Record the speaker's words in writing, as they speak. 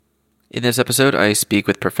In this episode, I speak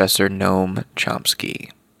with Professor Noam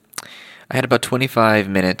Chomsky. I had about 25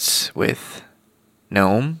 minutes with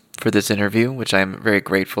Noam for this interview, which I'm very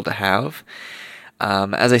grateful to have.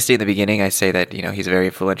 As I state in the beginning, I say that, he's a very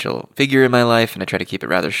influential figure in my life, and I try to keep it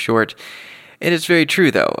rather short. And it's very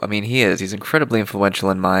true, though. I mean, he is. He's incredibly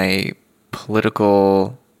influential in my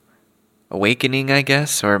political awakening, I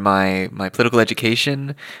guess, or my political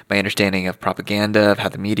education, my understanding of propaganda, of how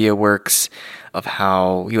the media works, of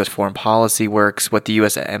how U.S. foreign policy works, what the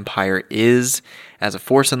U.S. empire is as a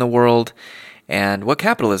force in the world, and what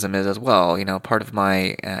capitalism is as well. Part of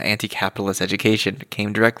my anti-capitalist education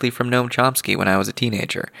came directly from Noam Chomsky when I was a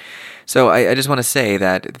teenager. So I just want to say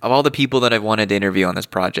that of all the people that I've wanted to interview on this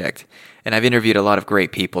project, and I've interviewed a lot of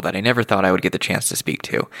great people that I never thought I would get the chance to speak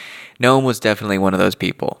to, Noam was definitely one of those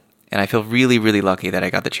people. And I feel really, really lucky that I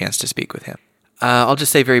got the chance to speak with him. I'll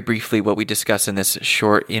just say very briefly what we discuss in this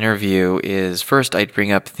short interview is, first, I'd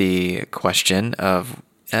bring up the question of,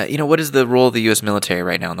 what is the role of the U.S. military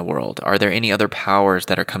right now in the world? Are there any other powers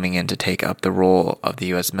that are coming in to take up the role of the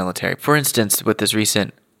U.S. military? For instance, with this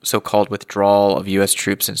recent so-called withdrawal of U.S.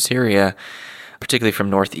 troops in Syria, particularly from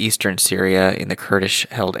northeastern Syria in the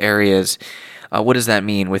Kurdish-held areas, what does that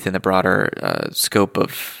mean within the broader scope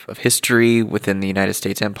of history within the United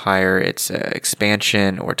States empire, its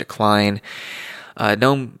expansion or decline?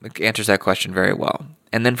 Noam answers that question very well.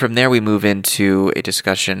 And then from there, we move into a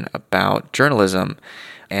discussion about journalism.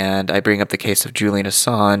 And I bring up the case of Julian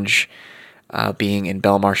Assange being in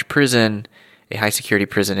Belmarsh Prison, a high-security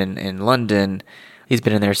prison in London. He's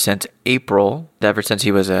been in there since April, ever since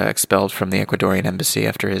he was expelled from the Ecuadorian embassy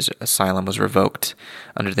after his asylum was revoked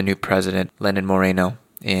under the new president, Lenin Moreno,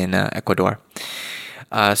 in Ecuador.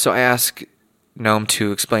 So I ask Noam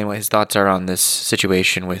to explain what his thoughts are on this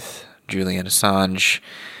situation with Julian Assange.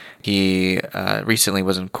 He recently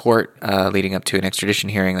was in court leading up to an extradition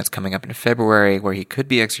hearing that's coming up in February where he could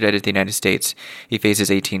be extradited to the United States. He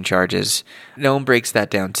faces 18 charges. Noam breaks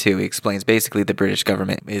that down too. He explains basically the British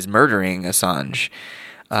government is murdering Assange.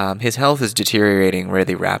 His health is deteriorating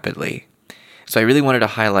really rapidly. So I really wanted to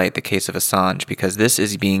highlight the case of Assange because this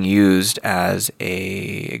is being used as an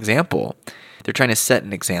example. They're trying to set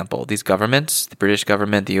an example. These governments, the British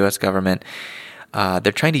government, the U.S. government,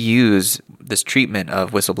 they're trying to use this treatment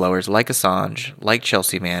of whistleblowers like Assange, like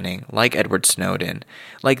Chelsea Manning, like Edward Snowden,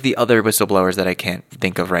 like the other whistleblowers that I can't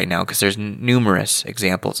think of right now because there's numerous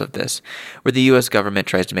examples of this, where the U.S. government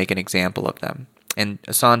tries to make an example of them. And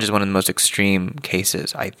Assange is one of the most extreme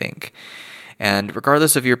cases, I think. And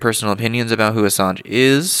regardless of your personal opinions about who Assange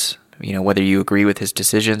is, whether you agree with his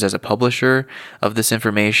decisions as a publisher of this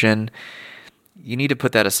information, you need to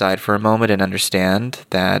put that aside for a moment and understand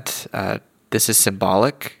that this is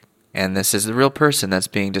symbolic, and this is the real person that's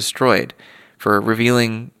being destroyed for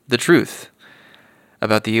revealing the truth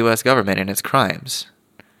about the U.S. government and its crimes.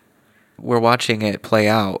 We're watching it play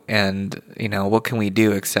out, and, what can we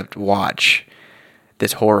do except watch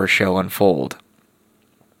this horror show unfold?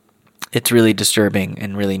 It's really disturbing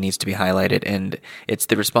and really needs to be highlighted, and it's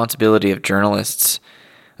the responsibility of journalists,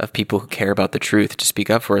 of people who care about the truth, to speak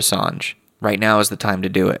up for Assange. Right now is the time to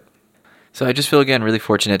do it. So I just feel, again, really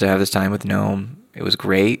fortunate to have this time with Noam. It was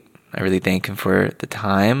great. I really thank him for the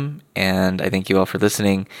time, and I thank you all for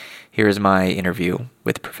listening. Here is my interview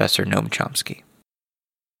with Professor Noam Chomsky.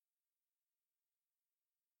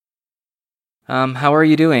 How are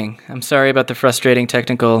you doing? I'm sorry about the frustrating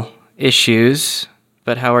technical issues,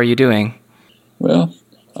 but how are you doing? Well,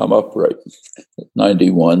 I'm upright.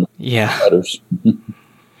 91 Yeah. matters.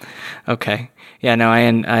 Okay. Yeah, no,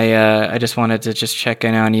 I just wanted to just check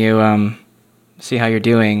in on you, see how you're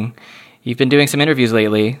doing. You've been doing some interviews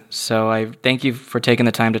lately, so I thank you for taking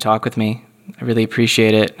the time to talk with me. I really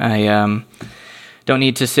appreciate it. I don't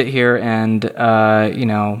need to sit here and,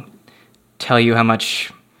 tell you how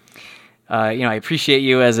much, I appreciate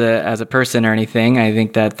you as a person or anything. I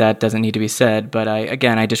think that doesn't need to be said, but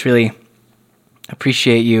I just really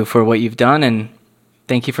appreciate you for what you've done, and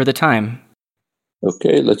thank you for the time.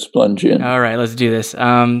 Okay, let's plunge in. All right, let's do this.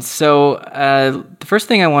 So the first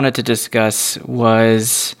thing I wanted to discuss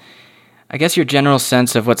was, I guess, your general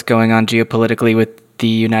sense of what's going on geopolitically with the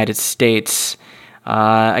United States.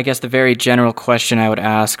 I guess the very general question I would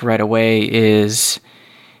ask right away is,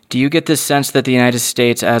 do you get this sense that the United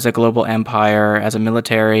States as a global empire, as a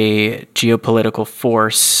military geopolitical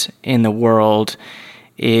force in the world,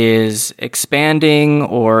 is expanding,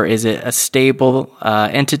 or is it a stable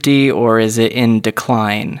entity, or is it in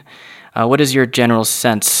decline? What is your general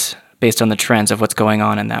sense based on the trends of what's going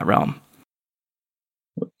on in that realm?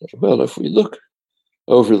 Well, if we look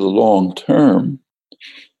over the long term,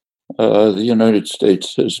 the United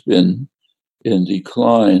States has been in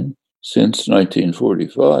decline since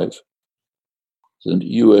 1945. The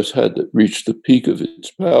U.S. had reached the peak of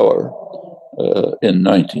its power in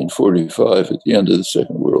 1945 at the end of the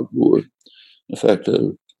Second World War. In fact,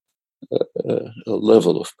 a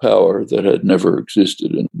level of power that had never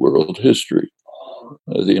existed in world history.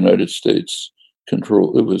 The United States it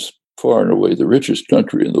was far and away the richest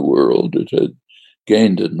country in the world. It had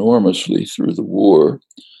gained enormously through the war.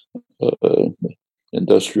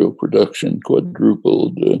 Industrial production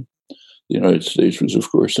quadrupled. The United States was,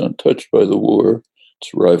 of course, untouched by the war.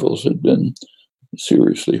 Its rivals had been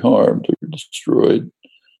seriously harmed or destroyed.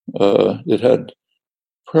 It had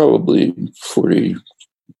probably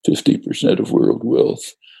 50% of world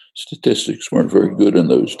wealth. Statistics weren't very good in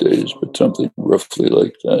those days, but something roughly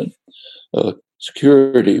like that.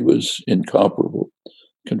 Security was incomparable.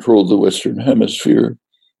 Controlled the Western Hemisphere,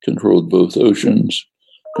 controlled both oceans,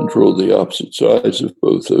 controlled the opposite sides of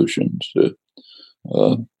both oceans. It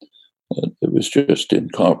was just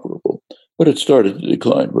incomparable. But it started to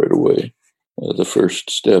decline right away. The first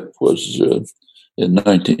step was in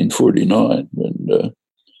 1949 when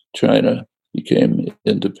China became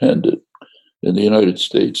independent. In the United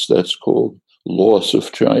States, that's called loss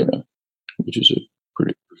of China, which is a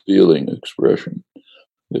pretty revealing expression.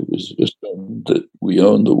 It was assumed that we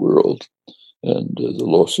own the world, and the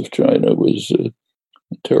loss of China was a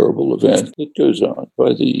terrible event. It goes on.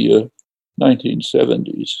 By the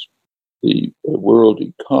 1970s, the world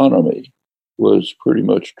economy was pretty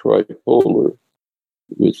much tripolar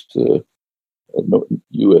with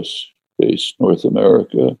U.S.-based North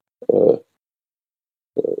America,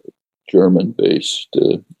 German-based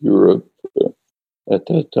Europe, at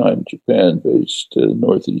that time Japan-based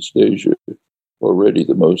Northeast Asia, already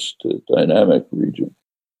the most dynamic region,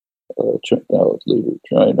 now later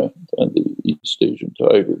China and the East Asian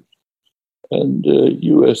Tigers. And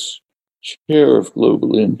U.S. share of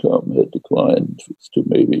global income had declined to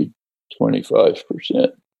maybe 25%,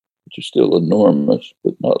 which is still enormous,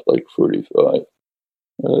 but not like 45.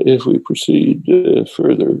 If we proceed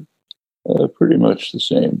further, pretty much the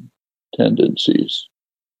same tendencies.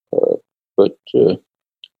 But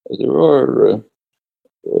there are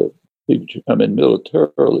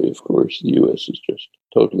militarily, of course, the U.S. is just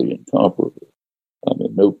totally incomparable.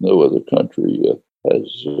 No other country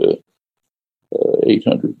has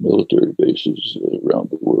 800 military bases around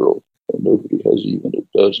the world, and nobody has even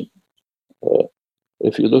a dozen.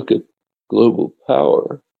 If you look at global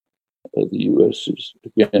power, the U.S. is,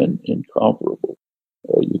 again, incomparable.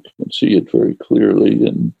 You can see it very clearly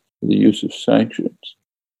in the use of sanctions.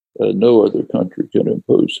 No other country can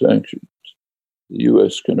impose sanctions. The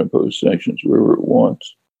U.S. can impose sanctions wherever it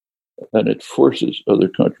wants, and it forces other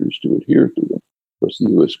countries to adhere to them because the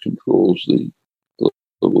U.S. controls the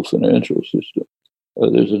global financial system.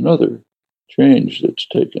 There's another change that's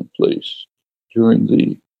taken place during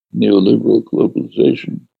the neoliberal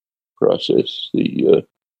globalization process. The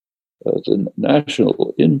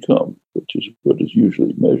national income, which is what is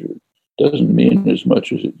usually measured, doesn't mean as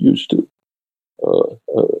much as it used to.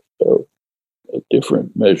 A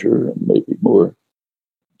different measure, and maybe more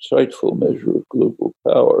insightful measure of global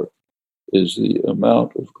power, is the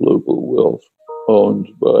amount of global wealth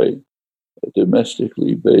owned by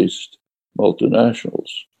domestically based multinationals.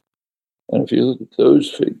 And if you look at those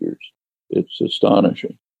figures, it's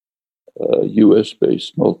astonishing.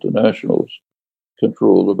 US-based multinationals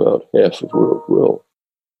control about half of world wealth.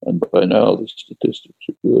 And by now, the statistics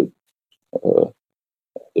are good.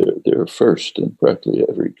 They're first in practically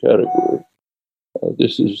every category.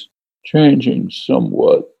 This is changing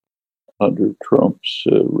somewhat under Trump's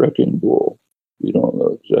wrecking ball. We don't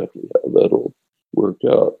know exactly how that'll work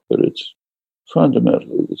out, but it's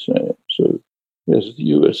fundamentally the same. So, yes, the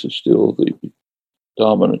U.S. is still the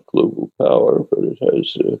dominant global power, but it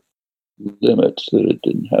has limits that it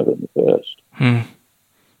didn't have in the past.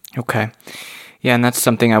 Okay. Yeah, and that's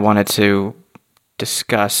something I wanted to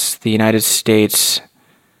discuss. The United States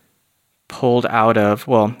pulled out of,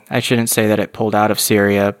 well, I shouldn't say that it pulled out of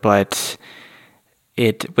Syria, but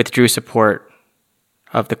it withdrew support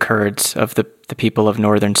of the Kurds, of the people of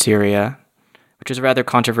northern Syria, which is a rather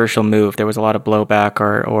controversial move. There was a lot of blowback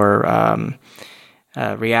or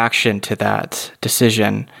reaction to that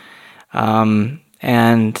decision. And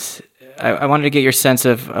I wanted to get your sense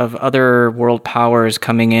of other world powers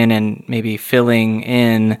coming in and maybe filling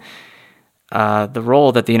in the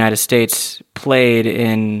role that the United States played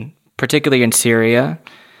in, particularly in Syria,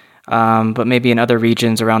 but maybe in other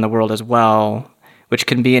regions around the world as well, which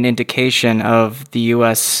can be an indication of the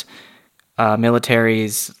U.S.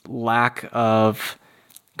 Military's lack of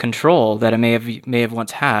control that it may have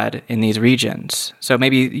once had in these regions. So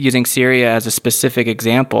maybe using Syria as a specific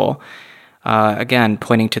example, again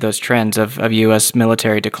pointing to those trends of U.S.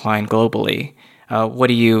 military decline globally. What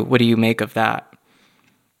do you make of that?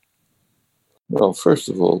 Well, first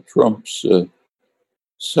of all, Trump's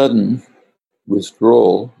sudden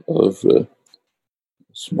withdrawal of a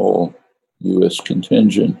small U.S.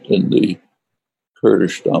 contingent in the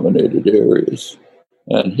Kurdish-dominated areas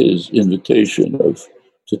and his invitation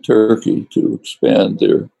to Turkey to expand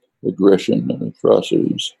their aggression and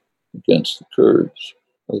atrocities against the Kurds.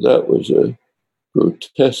 That was a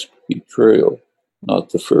grotesque betrayal, not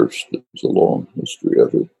the first. There's a long history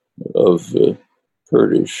of it, of the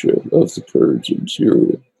Kurds in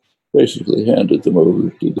Syria. Basically handed them over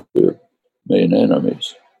to their main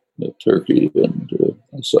enemies, Turkey and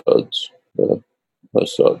Assad's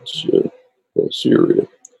Syria.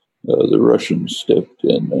 The Russians stepped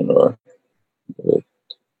in and are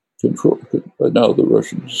controlled. Now the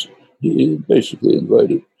Russians, he basically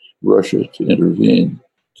invited Russia to intervene,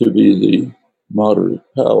 to be the moderate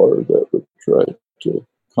power that would try to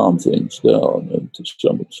calm things down, and to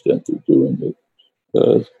some extent they're doing it.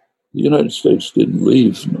 The United States didn't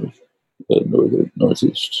leave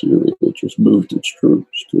northeast Syria. It just moved its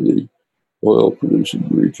troops to the oil-producing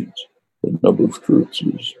regions. The number of troops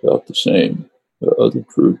is about the same. Other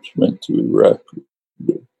troops went to Iraq,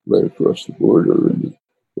 right across the border, and the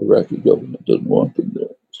Iraqi government doesn't want them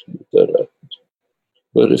there. So that happens.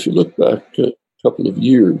 But if you look back a couple of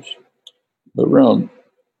years, around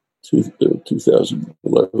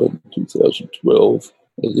 2011, 2012,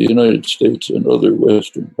 the United States and other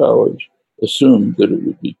Western powers assumed that it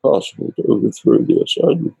would be possible to overthrow the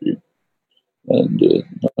Assad regime. And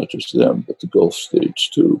not just them, but the Gulf states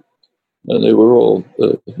too. And they were all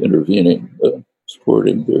intervening,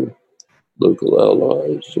 supporting their local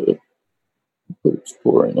allies,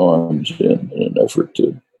 pouring arms in an effort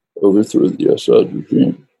to overthrow the Assad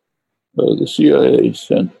regime. The CIA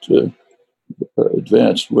sent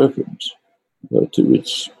advanced weapons to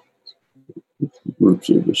its groups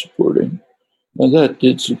it was supporting, and that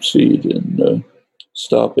did succeed in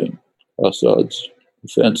stopping Assad's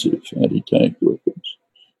offensive anti-tank weapons.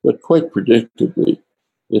 But quite predictably,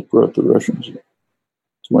 it brought the Russians in.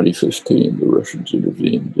 2015, the Russians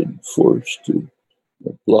intervened in force to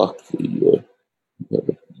block the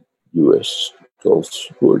U.S.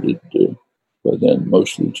 Gulf-supported, by then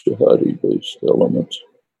mostly jihadi-based elements,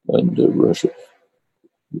 and the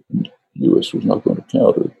U.S. was not going to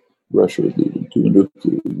counter Russia, leading to a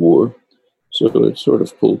nuclear war. So it sort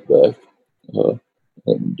of pulled back,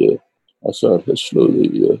 and Assad has slowly,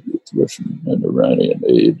 with Russian and Iranian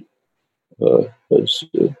aid, has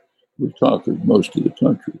reconquered most of the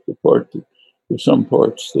country. There's some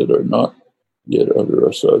parts that are not yet under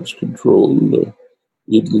Assad's control.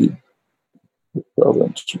 Idlib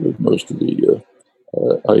province, where most of the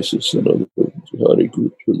ISIS and other jihadi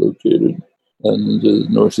groups are located, and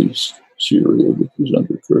northeast Syria, which is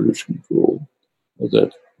under Kurdish control.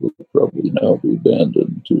 That will probably now be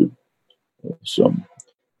abandoned to some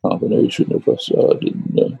combination of Assad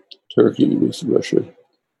and Turkey, with Russia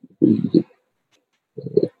being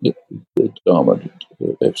the dominant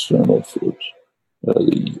external force.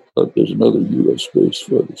 There's another U.S. base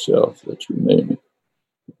further south that's remaining.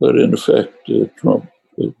 But in effect, Trump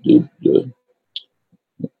did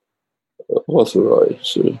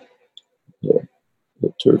authorize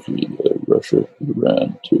Turkey, Russia,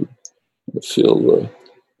 Iran to fill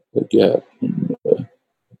a gap in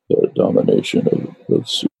domination of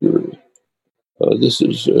Syria.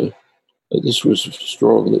 This was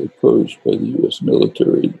strongly opposed by the U.S.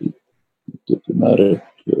 military, the diplomatic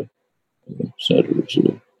centers,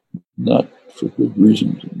 not for good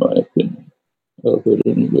reasons, in my opinion, but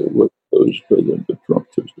anyway, was opposed by them. But Trump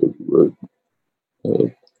just overrode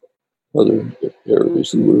other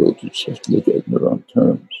areas of the world. You just have to look at it in their own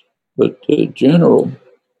terms. But in general,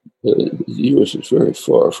 the U.S. is very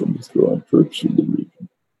far from withdrawing troops from the region.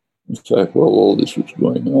 In fact, while all this was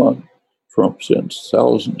going on, Trump sends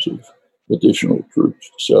thousands of additional troops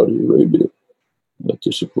to Saudi Arabia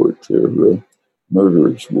to support their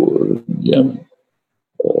murderous war in Yemen.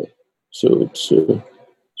 So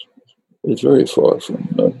it's very far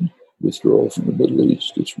from withdrawal from the Middle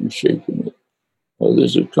East. It's reshaping it.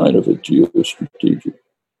 There's a kind of a geostrategic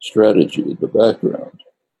strategy in the background,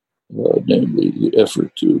 namely the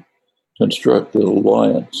effort to construct an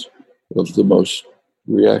alliance of the most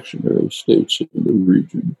reactionary states in the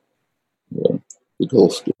region, the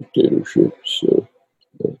Gulf dictatorships,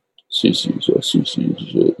 Sisi's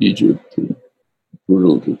Egypt,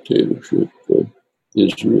 brutal dictatorship,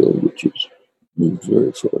 Israel, which has moved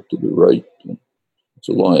very far to the right, its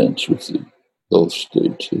alliance with the Gulf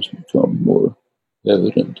states has become more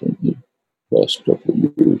evident in the past couple of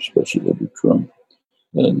years, especially under Trump.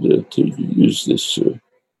 And to use this,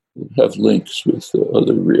 have links with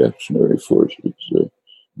other reactionary forces,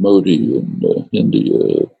 Modi in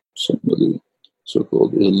India, some of the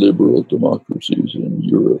so-called illiberal democracies in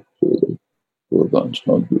Europe, Orban's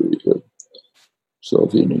Hungary,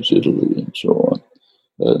 Salvini's Italy, and so on.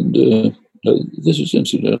 And this is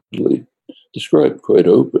incidentally described quite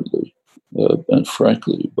openly and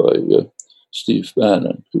frankly by Steve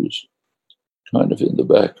Bannon, who's kind of in the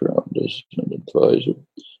background as an advisor.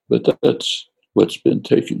 But that's what's been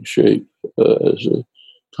taking shape as a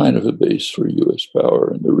kind of a base for U.S.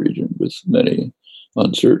 power in the region, with many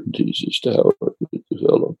uncertainties as to how it would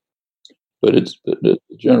develop. But the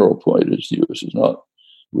general point is the U.S. is not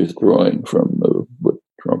withdrawing from what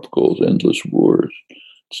Trump calls endless wars,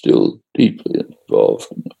 still deeply involved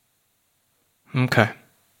in them. Okay.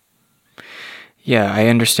 Yeah, I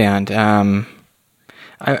understand. I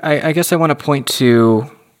guess I want to point to,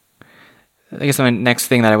 I guess the next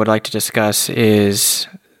thing that I would like to discuss is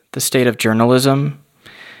the state of journalism,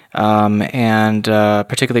 and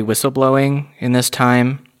particularly whistleblowing in this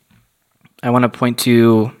time. I want to point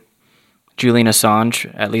to Julian Assange,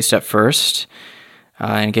 at least at first,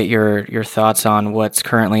 and get your thoughts on what's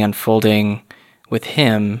currently unfolding with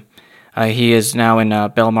him. He is now in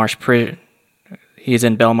Belmarsh He's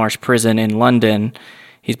in Belmarsh prison in London.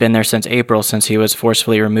 He's been there since April, since he was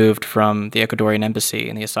forcefully removed from the Ecuadorian embassy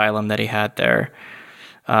and the asylum that he had there.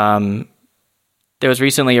 There was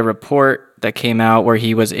recently a report that came out where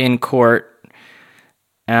he was in court.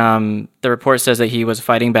 The report says that he was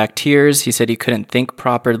fighting back tears. He said he couldn't think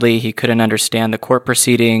properly. He couldn't understand the court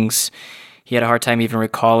proceedings. He had a hard time even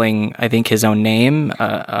recalling, I think, his own name,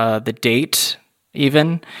 the date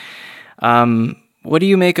even. What do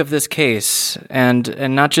you make of this case?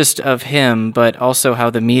 And not just of him, but also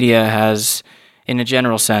how the media has, in a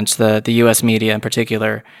general sense, the U.S. media in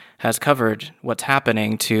particular, has covered what's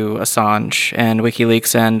happening to Assange and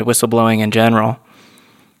WikiLeaks and whistleblowing in general?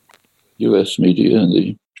 U.S. media and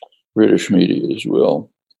the British media as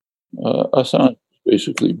well. Assange is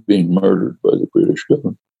basically being murdered by the British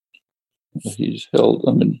government. He's held,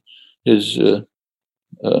 his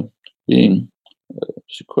being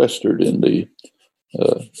sequestered in the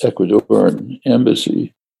Ecuadorian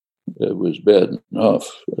embassy was bad enough.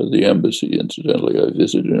 The embassy, incidentally, I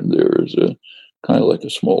visited him there as a kind of like a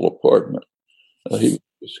small apartment. He was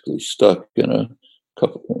basically stuck in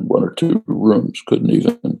one or two rooms, couldn't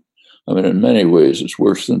even, in many ways, it's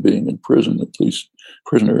worse than being in prison. At least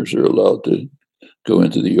prisoners are allowed to go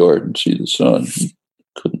into the yard and see the sun. He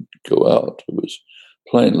couldn't go out. It was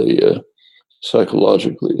plainly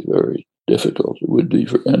psychologically very difficult. It would be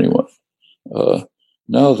for anyone.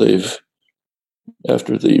 Now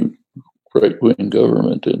after the right-wing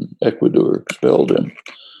government in Ecuador expelled him,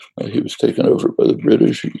 he was taken over by the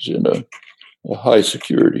British. He's in a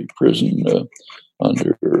high-security prison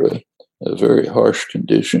under very harsh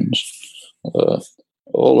conditions.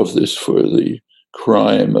 All of this for the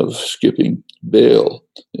crime of skipping bail.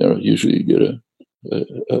 Usually you get a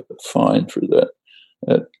fine for that.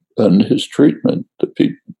 And his treatment, the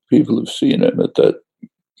people who've seen him at that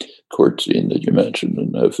court scene that you mentioned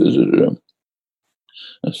and have visited him,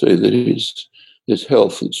 and say that his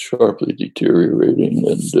health is sharply deteriorating,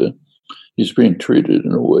 and he's being treated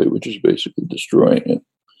in a way which is basically destroying him.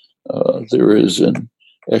 There is an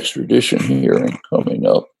extradition hearing coming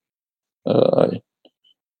up.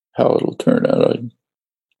 How it'll turn out, I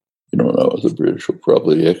don't know. The British will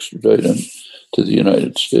probably extradite him to the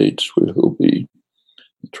United States, where he'll be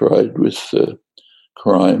tried with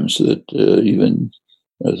crimes that even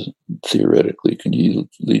theoretically can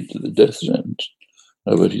lead to the death sentence.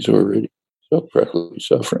 But he's already practically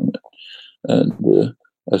suffering it. And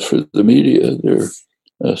as for the media, they're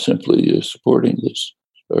simply supporting this,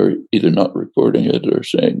 or either not reporting it or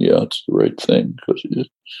saying, yeah, it's the right thing, because he's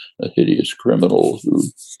a hideous criminal who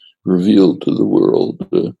revealed to the world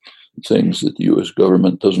things that the U.S.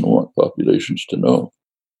 government doesn't want populations to know.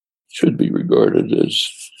 Should be regarded as,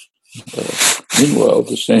 meanwhile,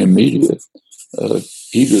 the same media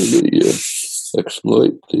eagerly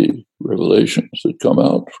exploit the revelations that come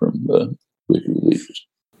out from WikiLeaks.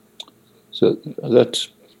 So that's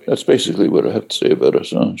basically what I have to say about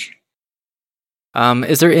Assange.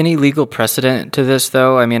 Is there any legal precedent to this,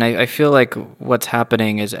 though? I feel like what's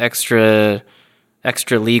happening is extra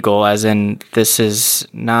legal, as in this is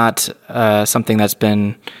not something that's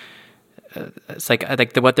been. It's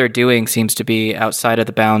like what they're doing seems to be outside of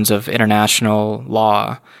the bounds of international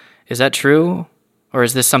law. Is that true? Or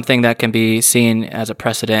is this something that can be seen as a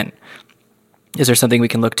precedent? is there something we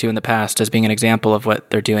can look to in the past as being an example of what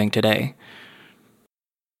they're doing today?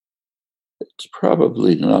 It's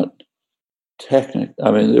probably not technical.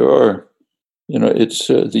 I mean, there are, it's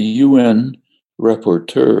the UN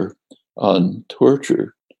rapporteur on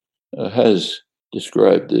torture has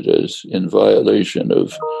described it as in violation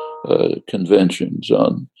of conventions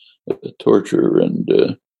on torture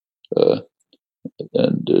and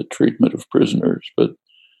treatment of prisoners. But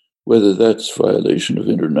whether that's violation of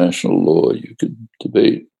international law, you could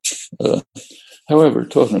debate. However,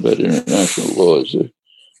 talking about international law is a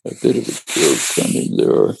bit of a joke. I mean,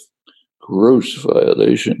 there are gross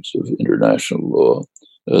violations of international law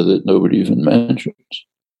that nobody even mentions.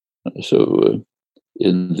 So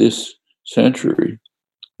in this century,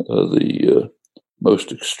 the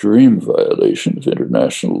most extreme violation of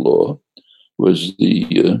international law was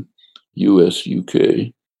the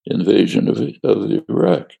US-UK invasion of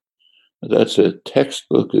Iraq. That's a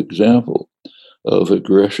textbook example of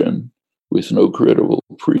aggression with no credible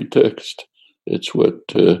pretext. It's what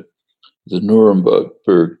the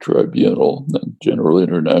Nuremberg Tribunal and general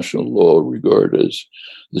international law regard as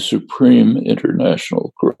the supreme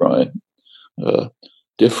international crime,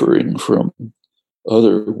 differing from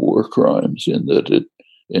other war crimes in that it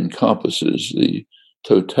encompasses the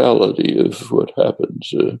totality of what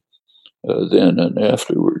happens then and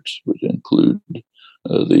afterwards, which include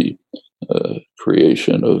the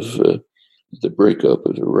creation of the breakup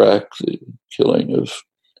of Iraq, the killing of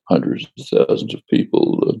hundreds of thousands of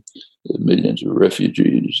people, millions of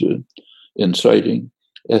refugees, inciting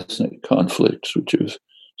ethnic conflicts which have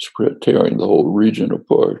spread, tearing the whole region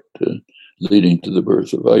apart, leading to the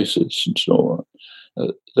birth of ISIS and so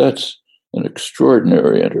on. That's an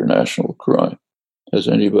extraordinary international crime. Has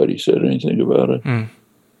anybody said anything about it?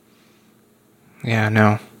 Yeah,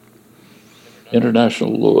 no.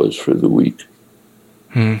 International law is for the weak.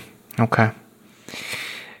 Okay.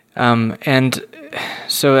 And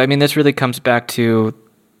so, I mean, this really comes back to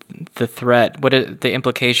the threat, what are the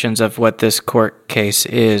implications of what this court case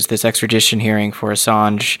is, this extradition hearing for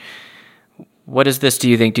Assange. What is this, do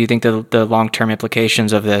you think? Do you think the long-term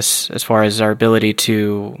implications of this, as far as our ability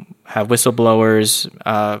to have whistleblowers,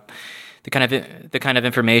 the kind of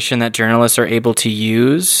information that journalists are able to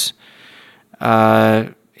use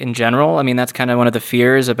in general? I mean, that's kind of one of the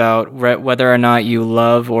fears about whether or not you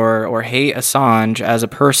love or hate Assange as a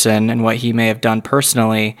person and what he may have done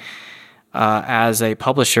personally as a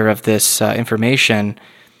publisher of this information.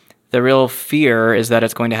 The real fear is that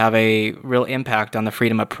it's going to have a real impact on the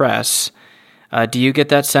freedom of press. Do you get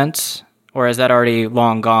that sense, or is that already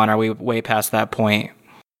long gone? Are we way past that point?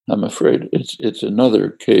 I'm afraid it's another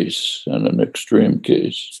case, and an extreme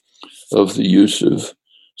case, of the use of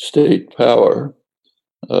state power.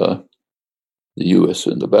 The U.S.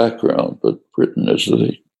 in the background, but Britain as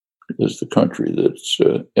the country that's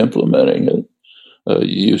implementing it.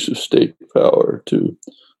 Use of state power to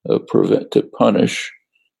punish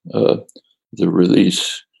the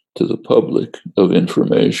release to the public of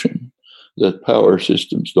information that power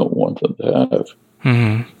systems don't want them to have.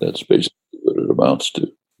 Mm-hmm. That's basically what it amounts to.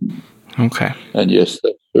 Okay. And yes,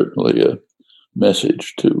 that's certainly a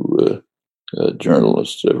message to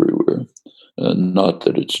journalists everywhere. Not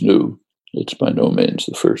that it's new. It's by no means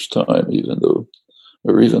the first time, even the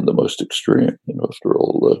most extreme. After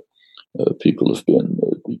all, people have been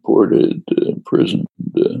deported, imprisoned,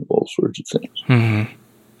 all sorts of things.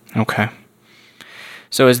 Mm-hmm. Okay.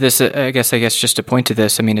 So is this, I guess just to point to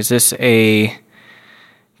this, I mean, is this an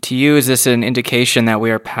indication that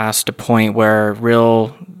we are past a point where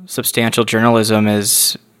real substantial journalism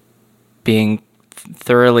is being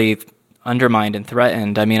thoroughly undermined and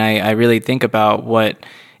threatened? I mean, I really think about what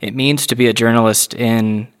it means to be a journalist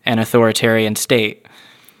in an authoritarian state,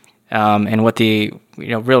 and what the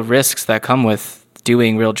real risks that come with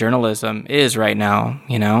doing real journalism is right now.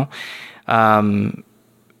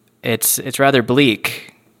 It's rather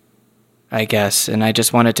bleak, I guess, and I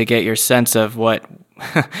just wanted to get your sense of what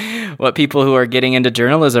what people who are getting into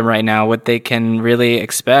journalism right now, what they can really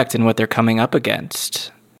expect and what they're coming up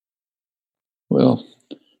against. Well,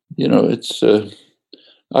 it's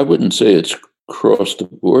I wouldn't say it's crossed the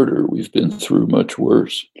border. We've been through much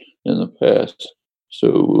worse in the past.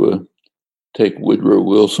 So take Woodrow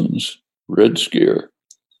Wilson's Red Scare,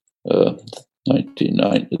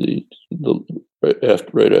 1990, right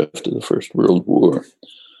after the First World War.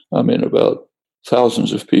 I mean, about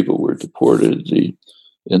thousands of people were deported. The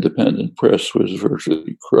independent press was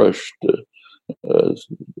virtually crushed. It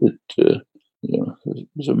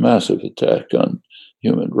was a massive attack on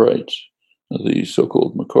human rights. The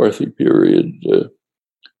so-called McCarthy period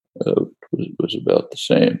was about the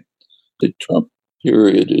same. The Trump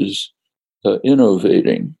period is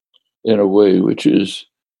innovating in a way which is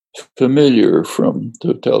familiar from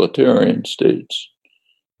totalitarian states.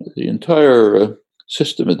 The entire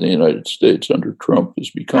system in the United States under Trump is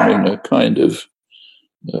becoming a kind of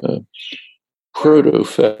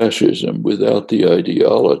proto-fascism without the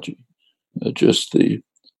ideology, just the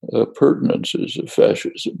pertinences of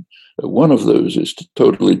fascism. One of those is to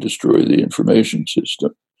totally destroy the information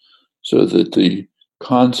system so that the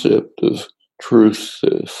concept of truth,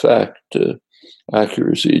 fact,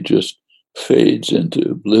 accuracy just fades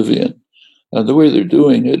into oblivion. And the way they're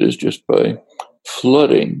doing it is just by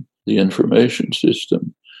flooding the information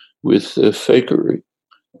system with fakery,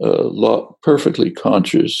 perfectly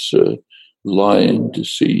conscious lying,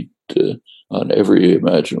 deceit on every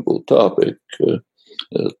imaginable topic,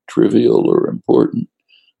 trivial or important,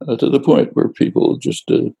 to the point where people just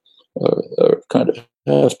kind of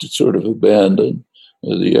have to sort of abandon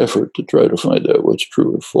the effort to try to find out what's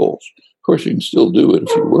true or false. Of course, you can still do it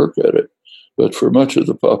if you work at it, but for much of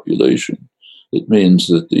the population, it means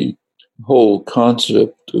that the whole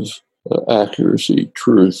concept of accuracy,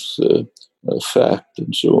 truth, fact,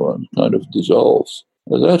 and so on kind of dissolves.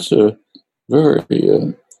 That's a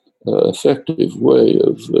very effective way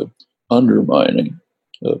of undermining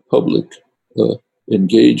public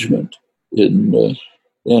engagement in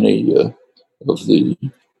any of the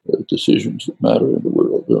decisions that matter in the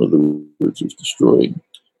world. In other words, it's destroying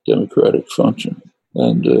democratic function.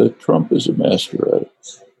 And Trump is a master at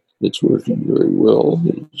it. It's working very well.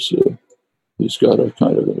 He's got a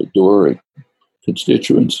kind of an adoring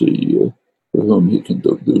constituency for whom he can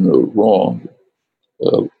do no wrong.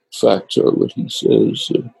 Facts are what he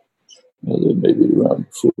says. They may be around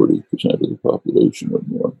 40% of the population or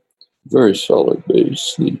more. Very solid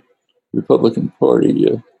base. The Republican Party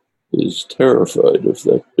is terrified if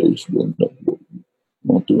that base won't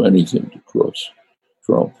do anything to cross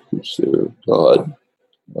Trump, who's their god.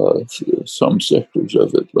 Some sectors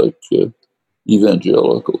of it, like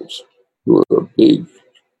evangelicals, who are a big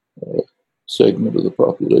segment of the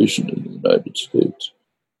population in the United States,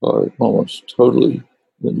 are almost totally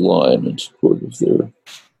in line in support of their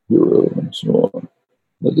hero and so on.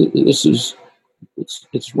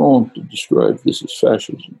 It's wrong to describe this as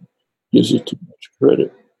fascism. Gives it too much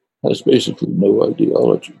credit. Has basically no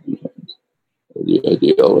ideology behind it. The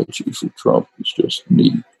ideology for Trump is just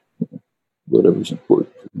me, whatever's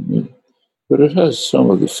important for me. But it has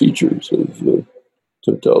some of the features of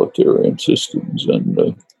totalitarian systems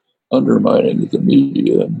and undermining the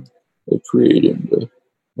media and creating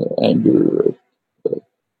anger,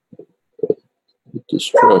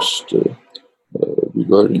 distrust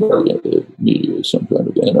regarding the media as some kind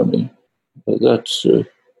of enemy. That's a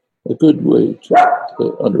good way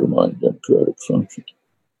to undermine democratic function.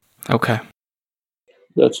 Okay.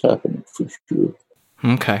 That's happening for sure.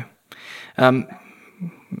 Okay.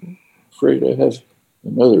 Afraid I have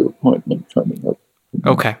another appointment coming up.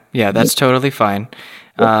 Okay. Yeah, that's totally fine.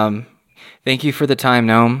 Thank you for the time,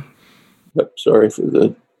 Noam. Yep, sorry for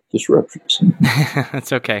the disruptions.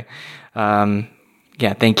 That's okay.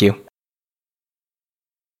 Yeah, thank you.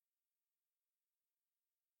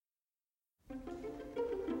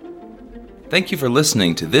 Thank you for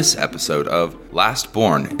listening to this episode of Last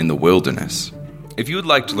Born in the Wilderness. If you would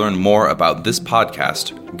like to learn more about this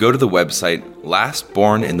podcast, go to the website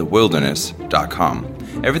lastborninthewilderness.com.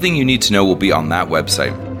 Everything you need to know will be on that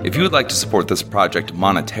website. If you would like to support this project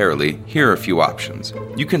monetarily, here are a few options.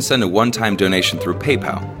 You can send a one-time donation through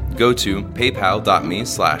PayPal. Go to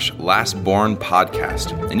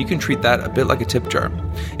paypal.me/lastbornpodcast, and you can treat that a bit like a tip jar.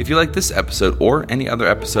 If you like this episode or any other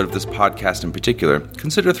episode of this podcast in particular,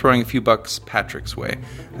 consider throwing a few bucks Patrick's way.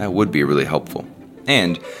 That would be really helpful.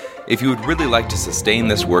 And if you would really like to sustain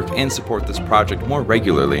this work and support this project more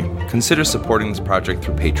regularly, consider supporting this project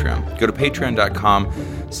through Patreon. Go to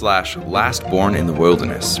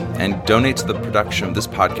patreon.com/lastborninthewilderness and donate to the production of this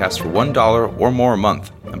podcast for $1 or more a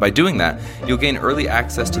month. And by doing that, you'll gain early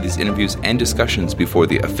access to these interviews and discussions before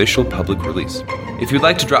the official public release. If you'd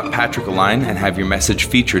like to drop Patrick a line and have your message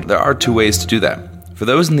featured, there are two ways to do that. For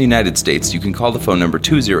those in the United States, you can call the phone number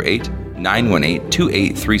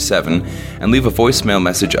 208-918-2837 and leave a voicemail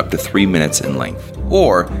message up to 3 minutes in length.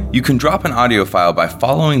 Or you can drop an audio file by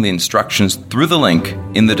following the instructions through the link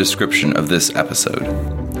in the description of this episode.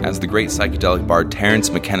 As the great psychedelic bard Terence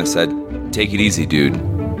McKenna said, "Take it easy, dude,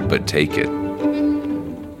 but take it."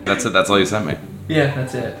 That's it. That's all you sent me. Yeah,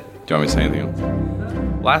 that's it. Do you want me to say anything else?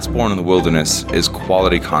 Last Born in the Wilderness is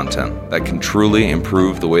quality content that can truly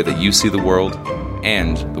improve the way that you see the world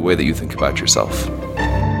and the way that you think about yourself.